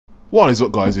What is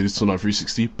up, guys? It is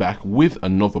Tonight360 back with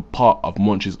another part of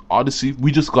Munch's Oddysee.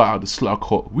 We just got out of the Slig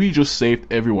hut. We just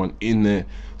saved everyone in there.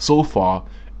 So far,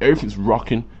 everything's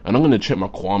rocking, and I'm going to check my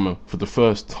Kwama for the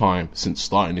first time since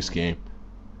starting this game.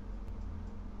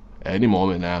 Any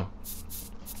moment now.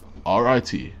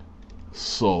 Alrighty.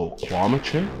 So, Kwama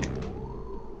check.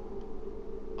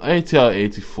 80 out of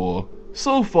 84.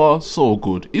 So far, so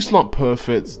good. It's not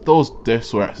perfect. Those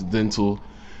deaths were accidental.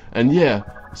 And yeah,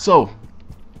 so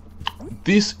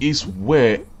this is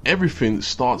where everything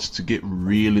starts to get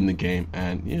real in the game,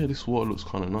 and yeah, this water looks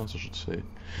kind of nice, I should say.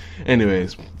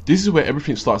 Anyways, this is where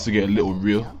everything starts to get a little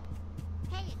real,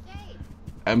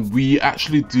 and we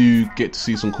actually do get to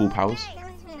see some cool powers.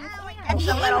 It's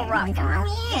a little rough.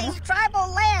 These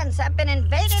tribal lands have been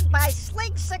invaded by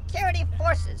Slig security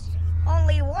forces.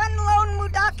 Only one lone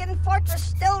Mudokon fortress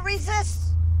still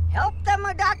resists. Help the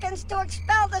Mudokons to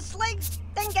expel the Sligs,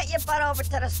 then get your butt over to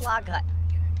the Slig hut.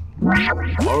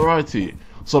 Alrighty,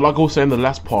 so like I was saying in the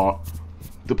last part,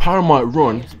 the Paramite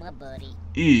run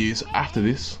is after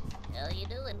this.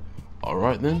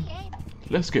 Alright then,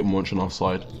 let's get Munch on our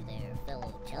side.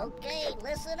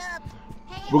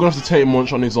 We're gonna have to take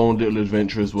Munch on his own little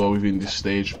adventure as well within this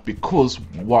stage, because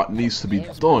what needs to be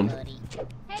done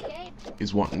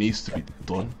is what needs to be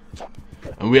done.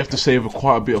 And we have to save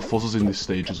quite a bit of fossils in this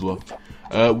stage as well.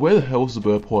 Where the hell is the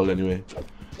bird portal anyway?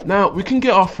 Now, we can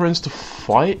get our friends to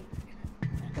fight.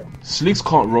 Sligs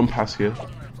can't run past here.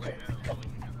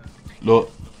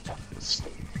 Look.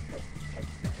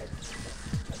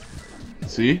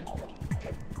 See?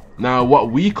 Now,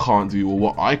 what we can't do, or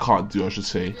what I can't do, I should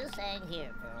say,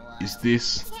 is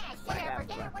this.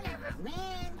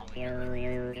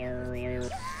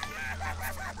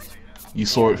 You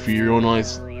saw it through your own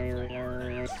eyes.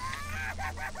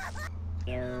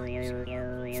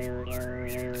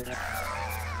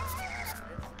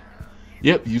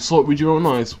 Yep, you saw it with your own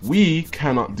eyes. We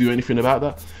cannot do anything about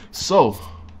that. So,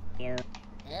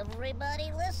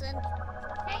 Everybody listen.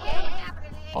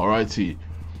 alrighty.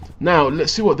 Now,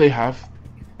 let's see what they have.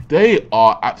 They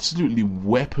are absolutely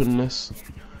weaponless.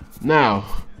 Now,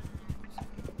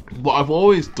 what I've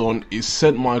always done is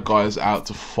sent my guys out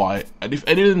to fight, and if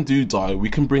any of them do die,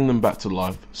 we can bring them back to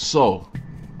life. So,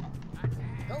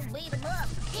 Go beat them up.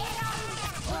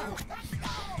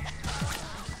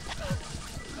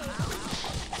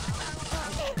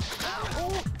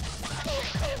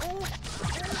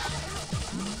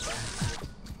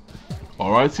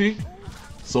 alrighty.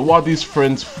 So while these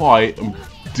friends fight and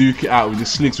duke it out with the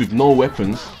Sligs with no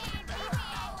weapons,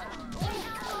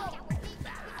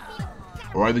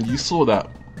 alright, then you saw that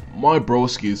my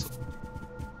broskies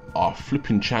are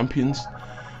flipping champions.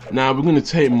 Now we're going to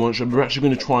take Munch, and we're actually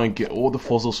going to try and get all the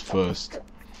fossils first.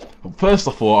 But first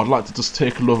of all, I'd like to just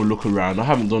take another look around. I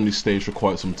haven't done this stage for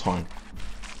quite some time.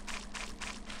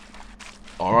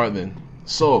 Alright then,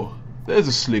 so there's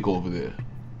a Slig over there.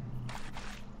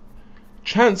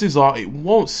 Chances are it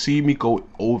won't see me go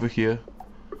over here,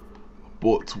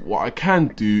 but what I can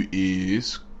do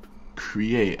is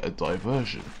create a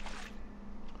diversion.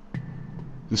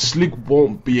 The Slig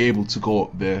won't be able to go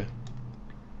up there.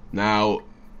 Now,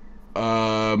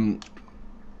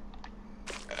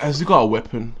 has he got a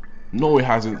weapon? No, he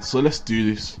hasn't, so let's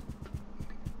do this.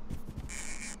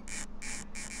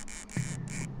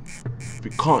 If he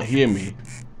can't hear me,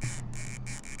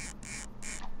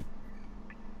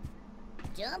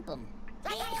 Jump them.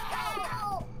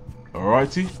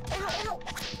 alrighty.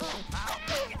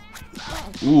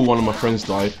 Ooh, one of my friends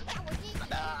died.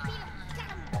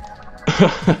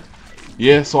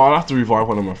 Yeah, so I'll have to revive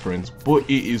one of my friends, but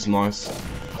it is nice.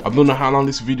 I don't know how long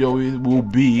this video will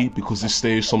be, because this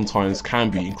stage sometimes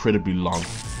can be incredibly long.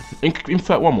 In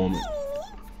fact, one moment.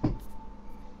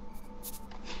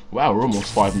 Wow, we're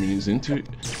almost 5 minutes into it.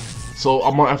 So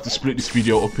I might have to split this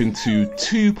video up into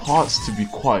 2 parts, to be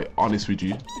quite honest with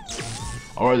you.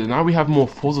 Alright, now we have more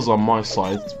fossils on my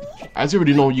side. As you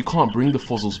already know, you can't bring the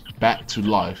fossils back to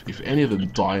life if any of them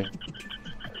die.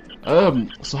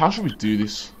 So how should we do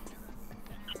this?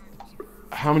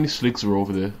 How many Sligs are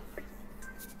over there?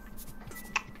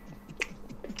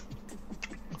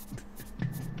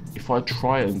 If I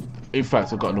try and... In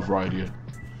fact, I've got another idea.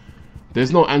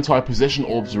 There's no anti-possession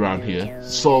orbs around here,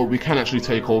 so we can actually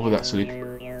take over that Slig.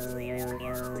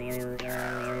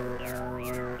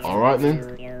 Alright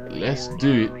then, let's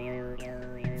do it.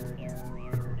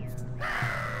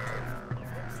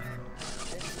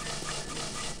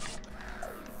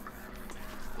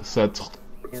 Set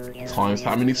times.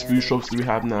 How many spoof shops do we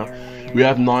have now? We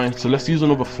have 9, so let's use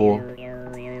another 4.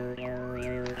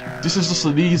 This is just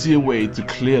an easier way to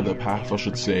clear the path, I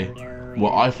should say.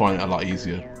 Well, I find it a lot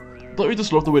easier. Don't you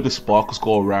just love the way the sparkles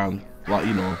go around? Like,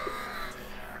 you know.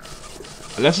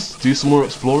 Let's just do some more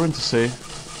exploring to say.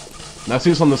 Now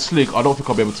since on the Slig, I don't think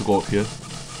I'll be able to go up here.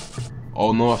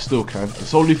 Oh no, I still can.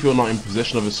 It's only if you're not in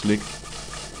possession of a Slig.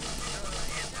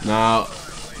 Now,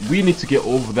 we need to get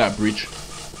over that bridge.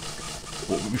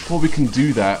 But before we can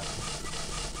do that,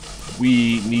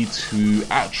 we need to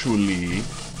actually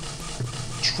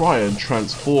try and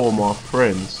transform our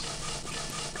friends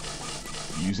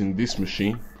using this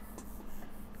machine.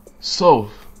 So,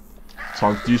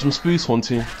 time to do some spoos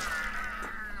hunting.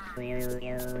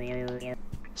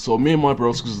 So me and my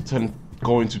bros are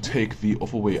going to take the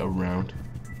other way around.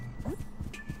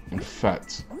 In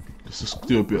fact, let's just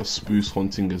do a bit of spoos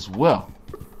hunting as well.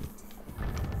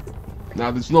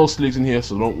 Now there's no Sligs in here,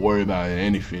 so don't worry about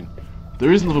anything.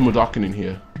 There is another Mudokon in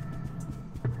here.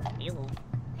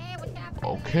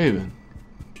 Okay then.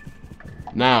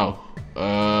 Now,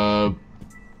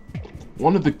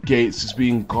 one of the gates is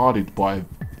being guarded by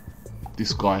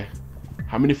this guy.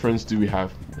 How many friends do we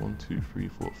have? 1, 2, 3,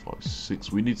 4, 5,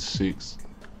 6. We need 6.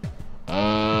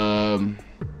 Alright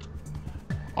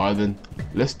then.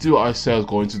 Let's do what I said I was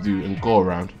going to do and go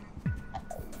around.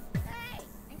 Hey,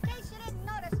 in case you didn't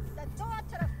notice, the door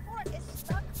to the fort is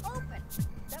stuck open.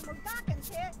 The Mudokons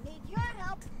here need your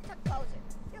help to close it.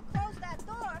 You close that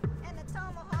door, and the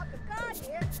Tomahawk guard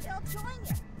here, they'll join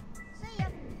you. See ya.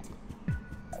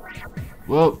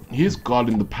 Well, he's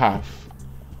guarding the path.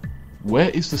 Where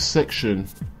is the section?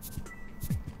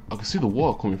 I can see the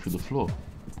water coming through the floor.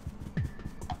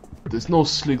 There's no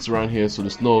Sligs around here, so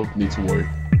there's no need to worry.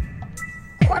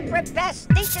 Corporate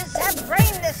pastiches have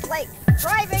drained this lake,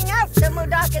 driving out the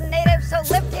Mudokon natives who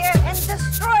lived here and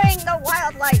destroying the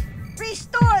wildlife.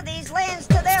 Restore these lands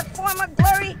to their former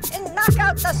glory and knock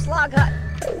out the slog hut.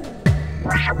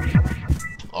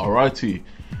 Alrighty.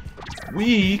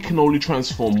 We can only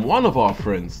transform one of our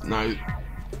friends. Now,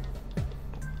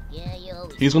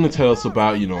 he's going to tell us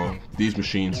about, you know, these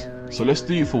machines. So let's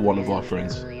do it for one of our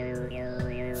friends.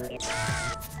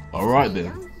 Alright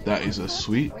then. That is a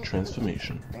sweet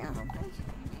transformation.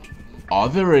 Are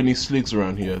there any Sligs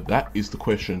around here? That is the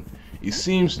question. It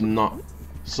seems not.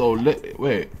 So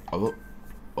wait.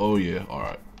 Oh yeah,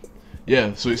 alright.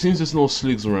 Yeah, so it seems there's no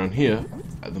Sligs around here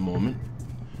at the moment.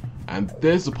 And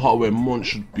there's the part where Munch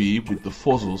should be with the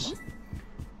fuzzles.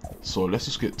 So let's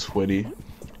just get 20. I'm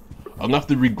gonna have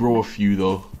to regrow a few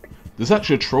though. There's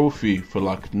actually a trophy for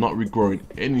like not regrowing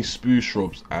any spoo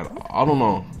shrubs, and I don't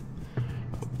know.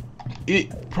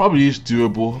 It probably is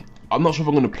doable. I'm not sure if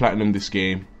I'm going to platinum this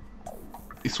game.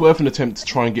 It's worth an attempt to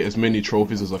try and get as many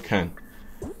trophies as I can.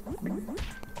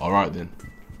 Alright then.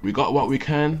 We got what we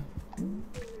can.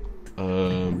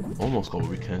 Almost got what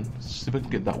we can. Let's see if I can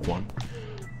get that one.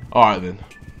 Alright then.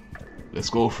 Let's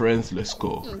go, friends. Let's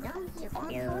go.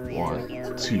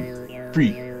 1, 2,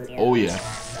 3. Oh yeah.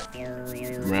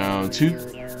 Round 2.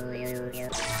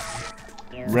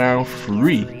 Round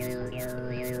 3.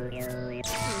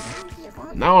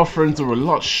 Now our friends are a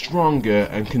lot stronger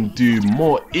and can do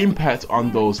more impact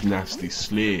on those nasty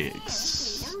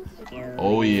Sligs.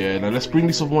 Oh yeah, now let's bring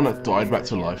this other one that died back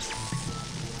to life.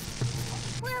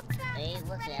 Hey,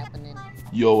 what's happening?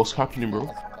 Yo, what's happening, bro?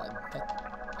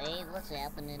 Hey, what's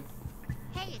happening?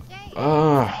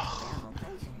 I'm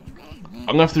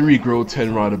gonna have to regrow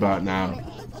 10 right about now.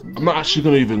 I'm not actually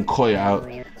gonna even cut it out.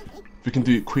 If we can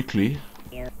do it quickly.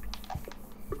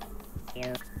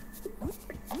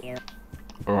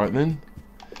 Alright then.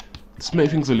 Let's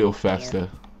make things a little faster.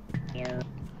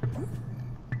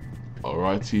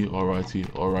 Alrighty, alrighty,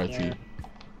 alrighty.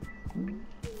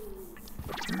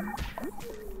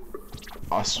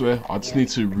 I swear, I just need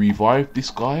to revive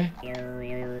this guy.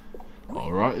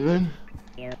 Alright then.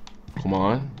 Come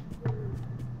on.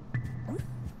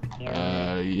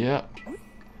 Yeah.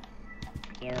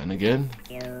 And again.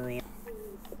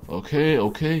 Okay,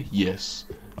 okay, yes.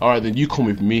 Alright then, you come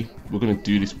with me. We're gonna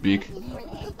do this big.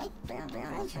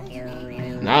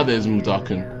 Now there's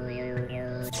Mudokon.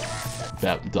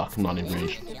 That Mudokon not in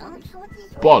range.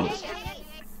 Bollocks.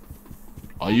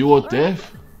 Are you all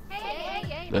deaf?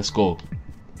 Let's go.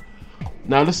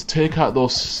 Now let's take out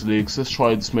those Sligs. Let's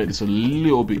try to make this a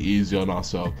little bit easier on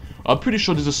ourselves. I'm pretty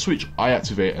sure there's a switch I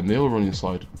activate and they'll run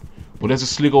inside. But there's a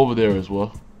Slig over there as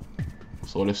well.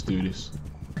 So let's do this.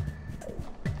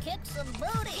 Kick some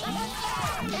booty.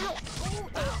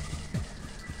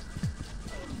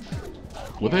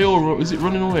 Were they all? Is it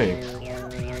running away?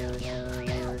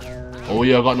 Oh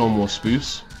yeah, I got no more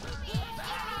spoofs.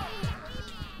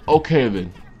 Okay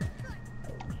then.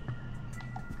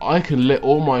 I can let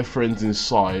all my friends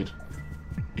inside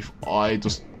if I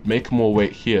just make more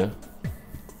weight here.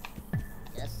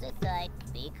 Just sit tight,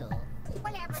 be cool.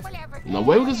 Whatever. Now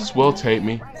where does this world take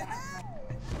me?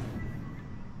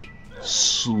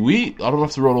 Sweet, I don't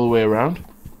have to run all the way around.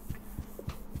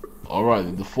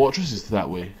 Alright, the fortress is that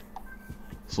way.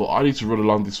 So I need to run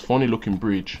along this funny looking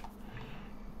bridge.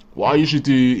 What I usually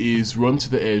do is run to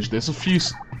the edge. There's a few...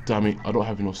 Damn it, I don't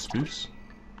have enough spoofs.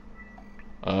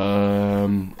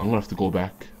 I'm gonna have to go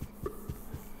back.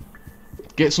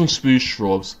 Get some spruce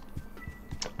shrubs.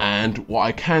 And what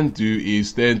I can do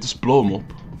is then just blow them up.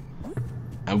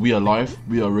 And we are live.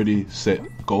 We are ready, set,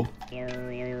 go.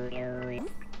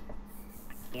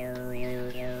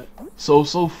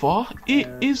 So far, it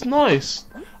is nice.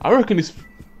 I reckon this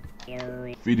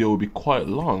video will be quite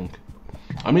long.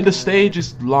 I mean, the stage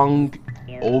is long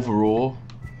overall,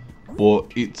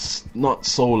 but it's not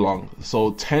so long.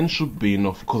 So 10 should be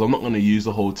enough, because I'm not going to use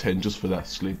the whole 10 just for that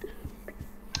Slig.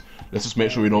 Let's just make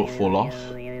sure we don't fall off.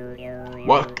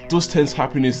 What does tend to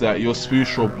happen is that your spruce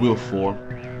shrub will fall.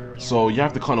 So you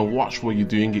have to kind of watch where you're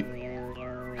doing it.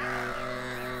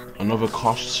 Another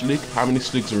kosh Slig. How many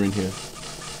Sligs are in here?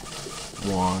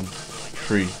 1,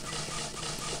 3.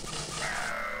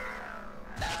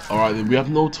 Alright, then we have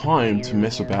no time to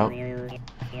mess about.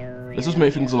 Let's just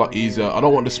make things a lot easier. I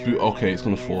don't want the spook. Okay, it's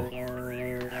gonna fall.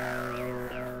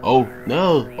 Oh,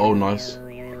 no. Oh, nice.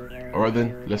 Alright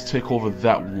then, let's take over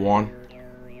that one.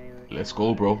 Let's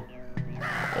go, bro.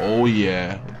 Oh,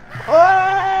 yeah.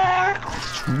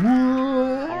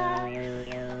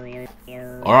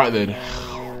 Alright then.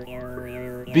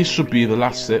 This should be the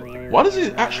last set. Why does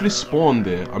it actually spawn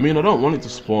there? I mean, I don't want it to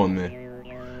spawn there.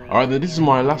 Alright then, this is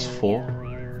my last 4.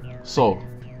 So,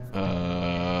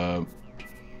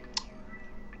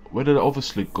 where did the other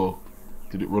Slig go?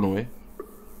 Did it run away?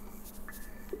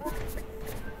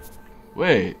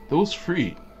 Wait, there was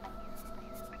 3.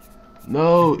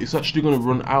 No, it's actually gonna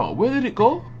run out. Where did it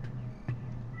go?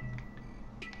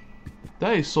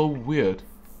 That is so weird.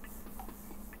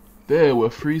 There were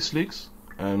 3 Sligs,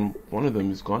 and one of them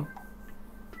is gone.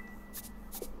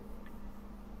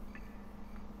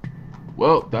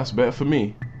 Well, that's better for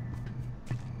me.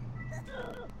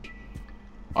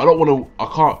 I don't want to. I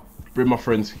can't bring my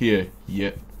friends here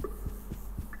yet.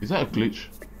 Is that a glitch?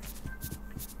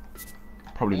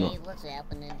 Probably not. Hey, what's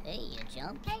happening? Hey, you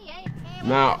jumped?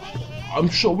 Now, I'm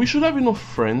sure we should have enough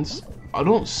friends. I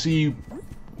don't see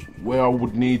where I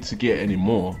would need to get any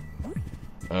more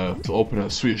to open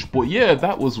that switch. But yeah,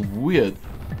 that was weird.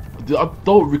 I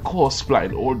don't recall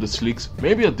splatting all the Sligs.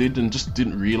 Maybe I did and just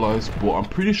didn't realize. But I'm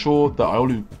pretty sure that I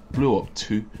only blew up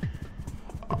 2.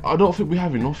 I don't think we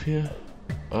have enough here.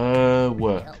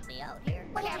 Where? Help me out here.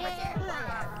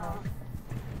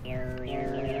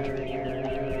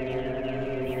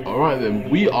 Alright then,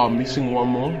 we are missing one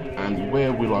more, and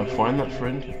where will I find that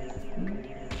friend?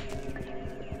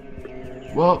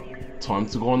 Well, time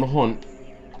to go on the hunt.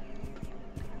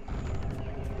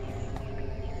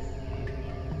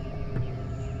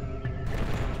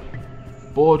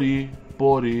 Body,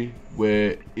 body,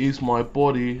 where is my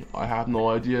body? I have no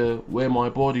idea where my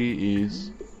body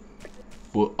is.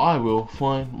 But I will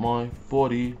find my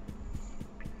body.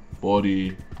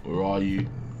 Body, where are you?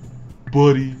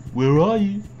 Buddy, where are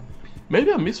you?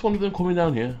 Maybe I missed one of them coming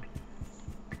down here.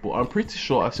 But I'm pretty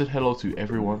sure I said hello to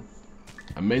everyone.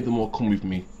 I made them all come with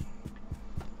me.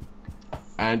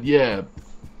 And yeah,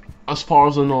 as far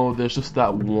as I know, there's just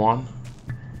that one.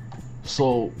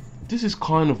 So, this is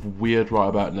kind of weird right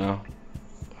about now.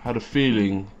 I had a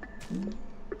feeling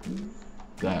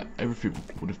that everything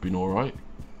would have been alright.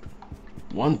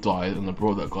 One died and I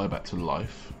brought that guy back to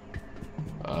life.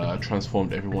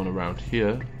 Transformed everyone around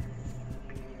here.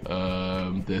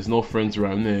 There's no friends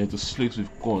around there, just Sligs with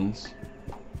guns.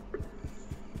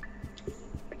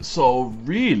 So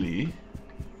really,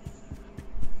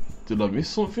 did I miss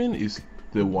something? Is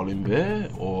there one in there?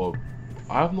 Or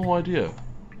I have no idea.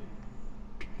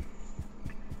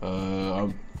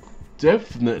 I'm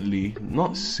definitely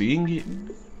not seeing it.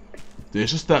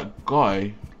 There's just that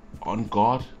guy on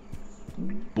guard.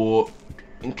 But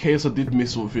in case I did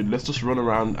miss something, let's just run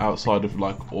around outside of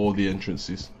like all the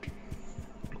entrances,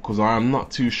 because I am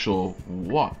not too sure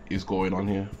what is going on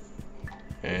here.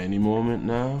 Any moment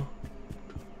now.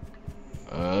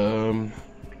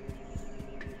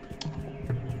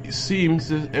 It seems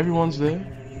that everyone's there.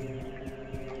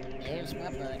 There's my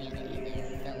buddy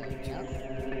there, fellow jump.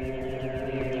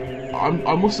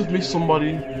 I must have missed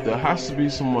somebody. There has to be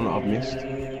someone that I've missed.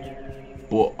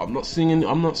 But I'm not seeing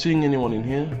anyone in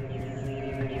here.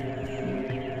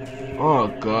 Oh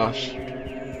gosh.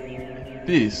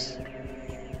 This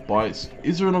bites.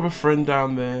 Is there another friend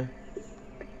down there?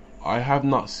 I have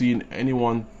not seen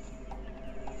anyone.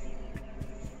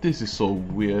 This is so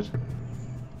weird.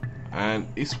 and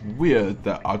it's weird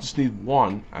that I just need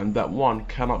one and that one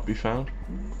cannot be found.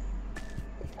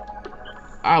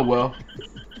 Ah well,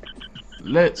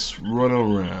 let's run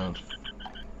around.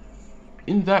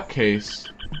 In that case,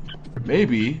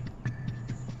 maybe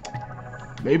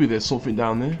there's something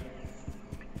down there.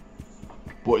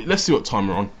 But let's see what time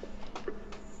we're on.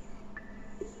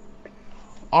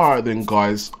 Alright then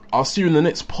guys, I'll see you in the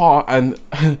next part, and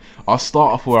I'll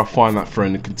start off where I find that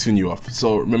friend and continue off.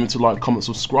 So remember to like, comment,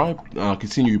 subscribe, and I'll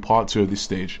continue part 2 of this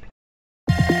stage.